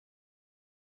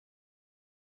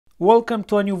Welcome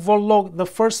to a new Voltlog, the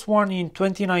first one in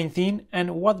 2019,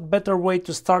 and what better way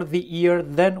to start the year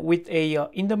than with a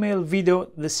In the Mail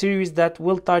video, the series that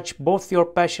will touch both your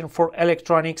passion for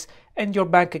electronics and your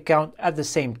bank account at the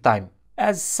same time.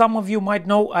 As some of you might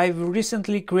know, I've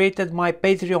recently created my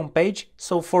Patreon page,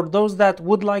 so for those that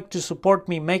would like to support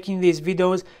me making these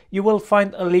videos, you will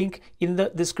find a link in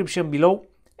the description below.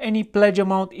 Any pledge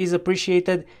amount is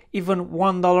appreciated, even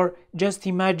 $1. Just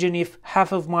imagine if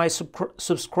half of my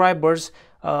subscribers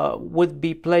would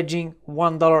be pledging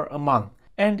 $1 a month.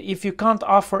 And if you can't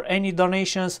offer any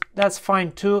donations, that's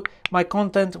fine too. My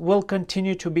content will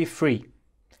continue to be free.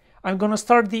 I'm gonna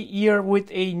start the year with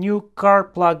a new car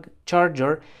plug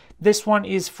charger. This one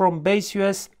is from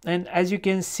Baseus, and as you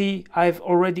can see, I've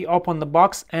already opened the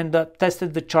box and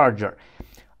tested the charger.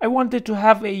 I wanted to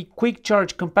have a quick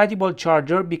charge compatible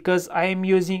charger because I am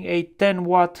using a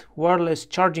 10-watt wireless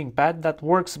charging pad that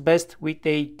works best with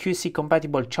a QC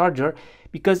compatible charger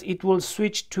because it will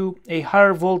switch to a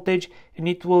higher voltage and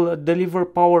it will deliver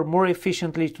power more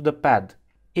efficiently to the pad.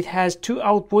 It has two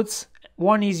outputs,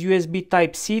 one is USB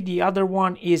Type-C, the other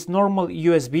one is normal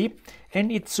USB,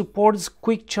 and it supports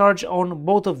quick charge on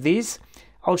both of these.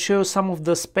 I'll show you some of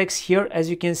the specs here.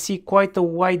 As you can see, quite a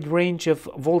wide range of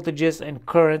voltages and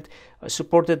current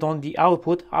supported on the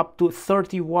output, up to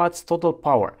 30 watts total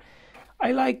power.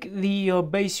 I like the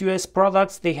Baseus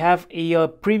products. They have a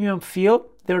premium feel.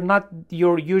 They're not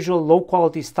your usual low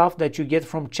quality stuff that you get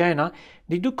from China.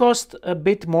 They do cost a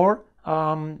bit more,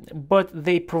 but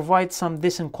they provide some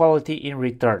decent quality in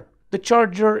return. The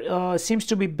charger seems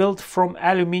to be built from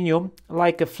aluminium,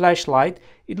 like a flashlight.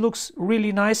 It looks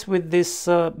really nice with this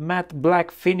matte black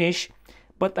finish,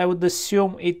 but I would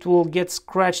assume it will get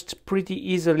scratched pretty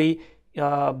easily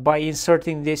by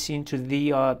inserting this into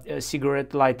the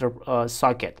cigarette lighter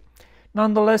socket.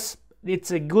 Nonetheless,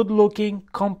 it's a good looking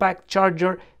compact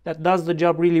charger that does the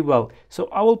job really well. So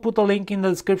I will put a link in the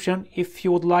description if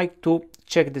you would like to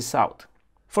check this out.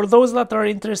 For those that are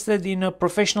interested in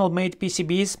professional made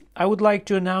PCBs, I would like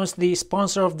to announce the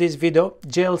sponsor of this video,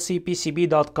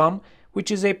 jlcpcb.com,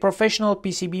 which is a professional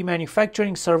PCB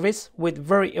manufacturing service with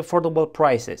very affordable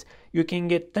prices. You can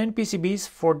get 10 PCBs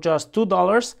for just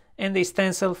 $2 and a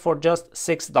stencil for just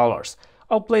 $6.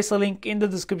 I'll place a link in the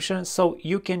description so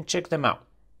you can check them out.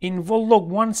 In Voltlog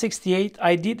 168,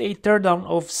 I did a teardown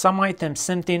of some items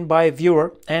sent in by a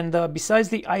viewer, and besides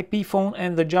the IP phone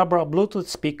and the Jabra Bluetooth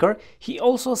speaker, he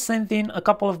also sent in a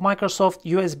couple of Microsoft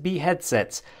USB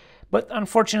headsets. But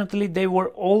unfortunately they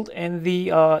were old and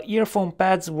the earphone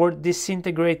pads were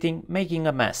disintegrating, making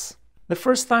a mess. The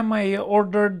first time I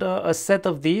ordered a set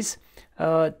of these,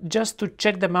 just to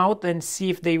check them out and see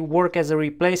if they work as a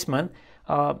replacement,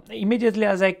 immediately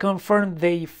as I confirmed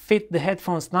they fit the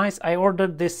headphones nice, I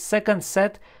ordered this second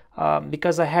set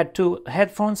because I had two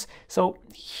headphones, so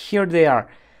here they are.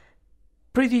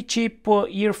 Pretty cheap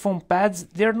earphone pads.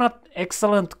 They're not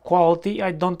excellent quality.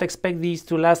 I don't expect these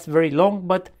to last very long,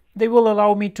 but they will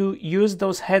allow me to use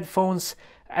those headphones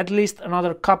at least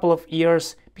another couple of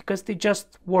years because they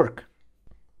just work.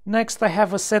 Next I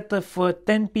have a set of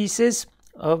 10 pieces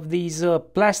of these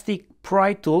plastic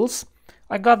pry tools.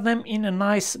 I got them in a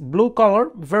nice blue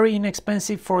color, very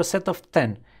inexpensive for a set of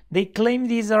 10. They claim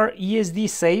these are ESD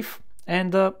safe,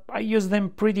 and I use them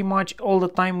pretty much all the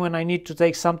time when I need to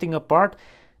take something apart.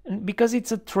 And because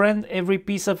it's a trend, every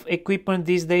piece of equipment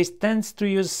these days tends to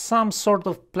use some sort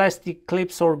of plastic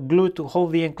clips or glue to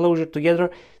hold the enclosure together,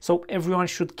 so everyone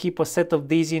should keep a set of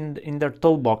these in their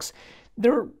toolbox.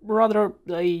 They're rather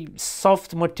a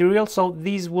soft material, so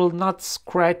these will not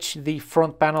scratch the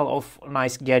front panel of a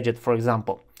nice gadget, for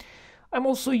example. I'm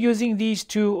also using these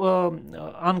to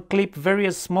unclip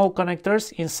various small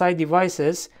connectors inside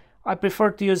devices. I prefer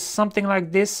to use something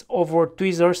like this over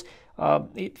tweezers.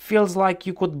 It feels like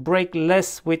you could break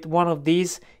less with one of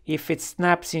these if it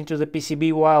snaps into the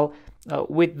PCB, while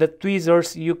with the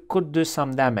tweezers you could do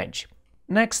some damage.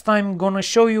 Next I'm gonna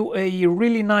show you a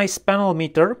really nice panel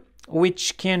meter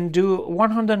which can do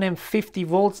 150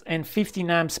 volts and 15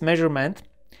 amps measurement.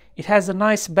 It has a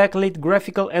nice backlit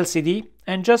graphical LCD,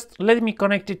 and just let me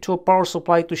connect it to a power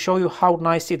supply to show you how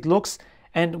nice it looks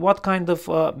and what kind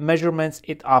of measurements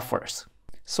it offers.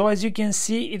 So as you can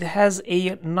see, it has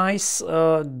a nice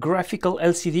graphical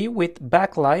LCD with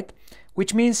backlight,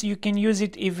 which means you can use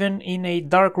it even in a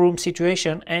dark room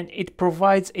situation, and it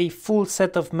provides a full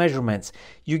set of measurements.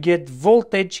 You get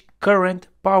voltage, current,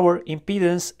 power,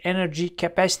 impedance, energy,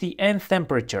 capacity and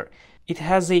temperature. It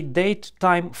has a date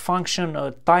time function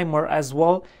timer as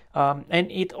well, and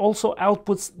it also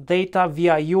outputs data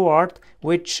via UART,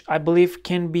 which I believe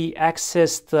can be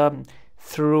accessed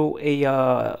through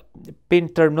a pin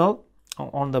terminal.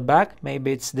 on the back.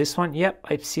 Maybe it's this one. Yep,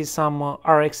 I see some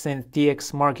RX and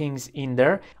TX markings in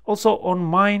there. Also on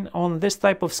mine, on this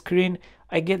type of screen,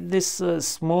 I get this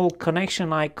small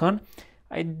connection icon.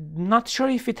 I'm not sure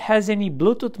if it has any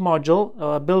Bluetooth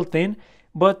module built in,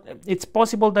 but it's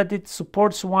possible that it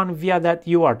supports one via that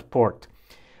UART port.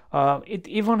 It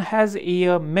even has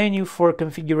a menu for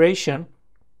configuration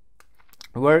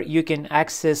where you can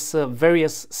access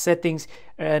various settings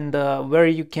and where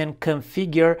you can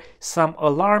configure some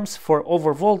alarms for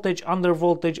over voltage, under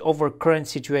voltage, over current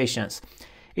situations.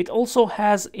 It also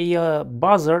has a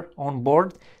buzzer on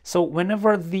board, so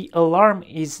whenever the alarm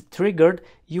is triggered,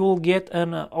 you will get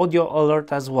an audio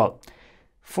alert as well.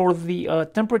 For the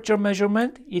temperature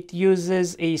measurement, it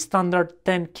uses a standard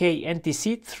 10K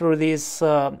NTC through this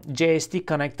JST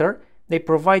connector. They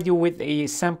provide you with a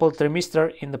sample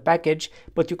thermistor in the package,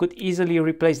 but you could easily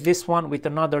replace this one with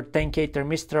another 10K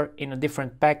thermistor in a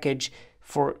different package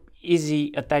for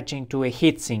easy attaching to a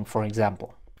heatsink, for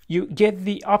example. You get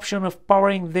the option of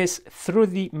powering this through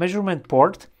the measurement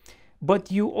port, but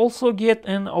you also get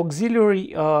an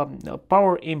auxiliary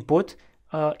power input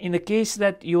in the case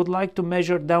that you would like to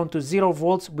measure down to 0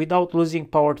 volts without losing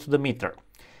power to the meter.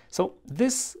 So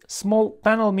this small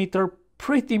panel meter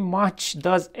pretty much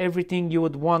does everything you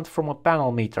would want from a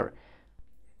panel meter.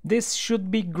 This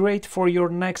should be great for your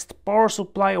next power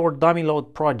supply or dummy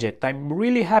load project. I'm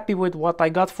really happy with what I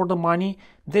got for the money.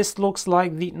 This looks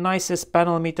like the nicest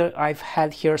panel meter I've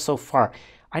had here so far.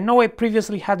 I know I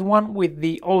previously had one with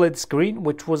the OLED screen,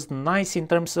 which was nice in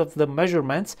terms of the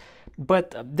measurements,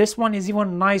 but this one is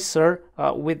even nicer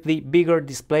with the bigger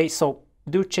display, so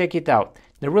do check it out.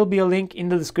 There will be a link in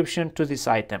the description to this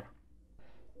item.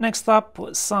 Next up,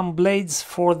 some blades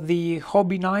for the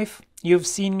hobby knife. You've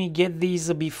seen me get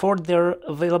these before. They're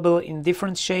available in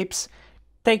different shapes.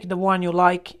 Take the one you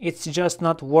like. It's just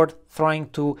not worth trying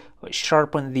to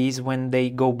sharpen these when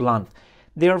they go blunt.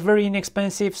 They are very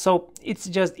inexpensive, so it's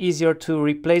just easier to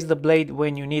replace the blade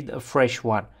when you need a fresh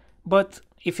one. But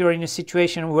if you're in a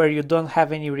situation where you don't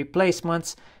have any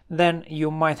replacements, then you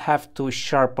might have to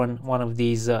sharpen one of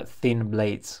these thin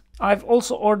blades. I've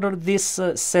also ordered this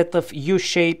set of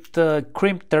U-shaped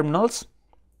crimp terminals.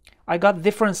 I got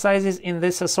different sizes in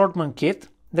this assortment kit.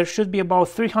 There should be about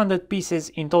 300 pieces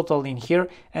in total in here,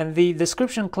 and the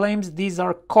description claims these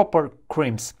are copper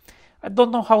crimps. I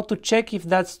don't know how to check if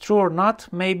that's true or not.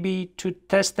 Maybe to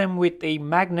test them with a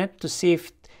magnet to see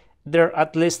if they're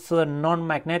at least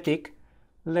non-magnetic.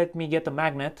 Let me get a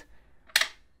magnet.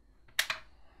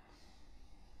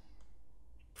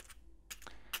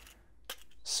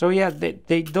 So yeah,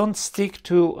 they don't stick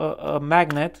to a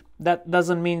magnet. That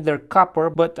doesn't mean they're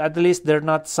copper, but at least they're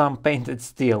not some painted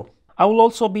steel. I will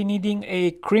also be needing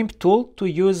a crimp tool to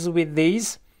use with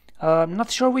these. Not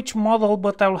sure which model,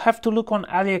 but I'll have to look on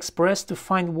AliExpress to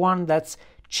find one that's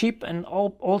cheap and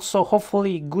also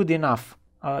hopefully good enough.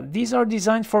 These are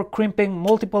designed for crimping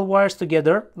multiple wires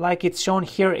together, like it's shown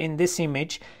here in this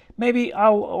image. Maybe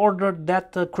I'll order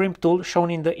that crimp tool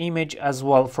shown in the image as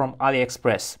well from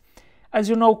AliExpress. As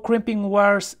you know, crimping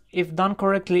wires, if done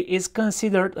correctly, is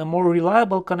considered a more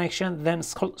reliable connection than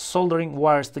soldering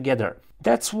wires together.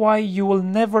 That's why you will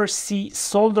never see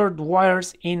soldered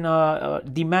wires in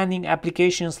demanding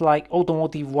applications like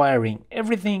automotive wiring.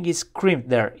 Everything is crimped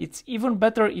there. It's even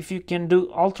better if you can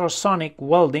do ultrasonic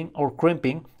welding or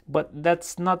crimping, but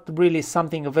that's not really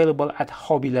something available at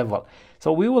hobby level.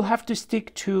 So we will have to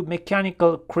stick to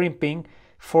mechanical crimping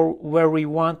for where we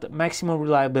want maximum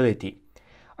reliability.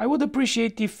 I would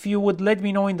appreciate if you would let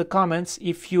me know in the comments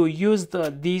if you used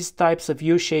these types of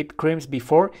U-shaped crimps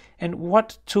before and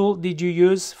what tool did you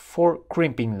use for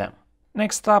crimping them.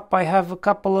 Next up, I have a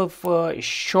couple of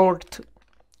short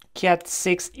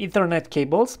Cat6 Ethernet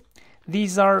cables.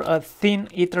 These are thin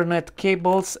Ethernet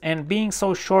cables, and being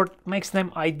so short makes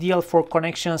them ideal for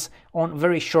connections on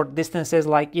very short distances.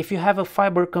 Like if you have a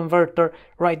fiber converter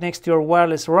right next to your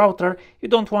wireless router, you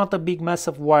don't want a big mess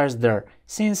of wires there.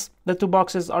 Since the two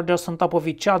boxes are just on top of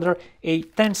each other, a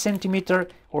 10 cm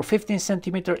or 15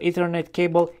 cm Ethernet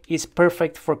cable is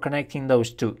perfect for connecting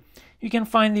those two. You can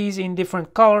find these in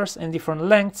different colors and different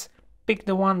lengths. Pick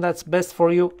the one that's best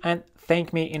for you and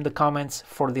thank me in the comments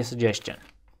for the suggestion.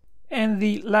 And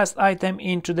the last item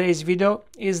in today's video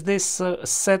is this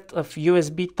set of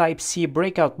USB Type-C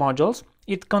breakout modules.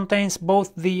 It contains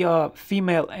both the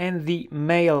female and the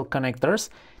male connectors.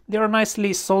 They are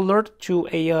nicely soldered to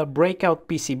a breakout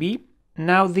PCB.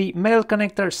 Now the male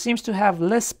connector seems to have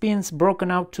less pins broken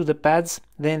out to the pads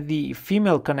than the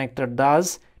female connector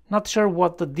does. Not sure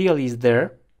what the deal is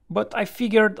there, but I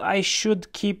figured I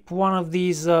should keep one of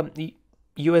these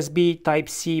USB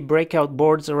Type-C breakout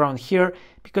boards around here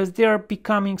because they are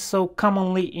becoming so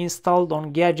commonly installed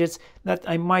on gadgets that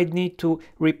I might need to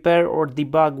repair or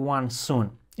debug one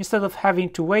soon. Instead of having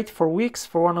to wait for weeks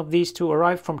for one of these to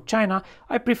arrive from China,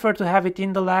 I prefer to have it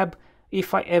in the lab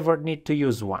if I ever need to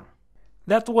use one.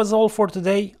 That was all for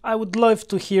today. I would love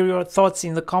to hear your thoughts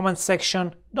in the comments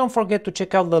section. Don't forget to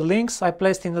check out the links I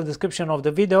placed in the description of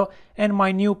the video and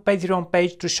my new Patreon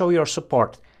page to show your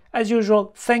support. As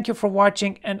usual, thank you for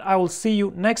watching and I will see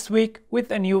you next week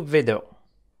with a new video.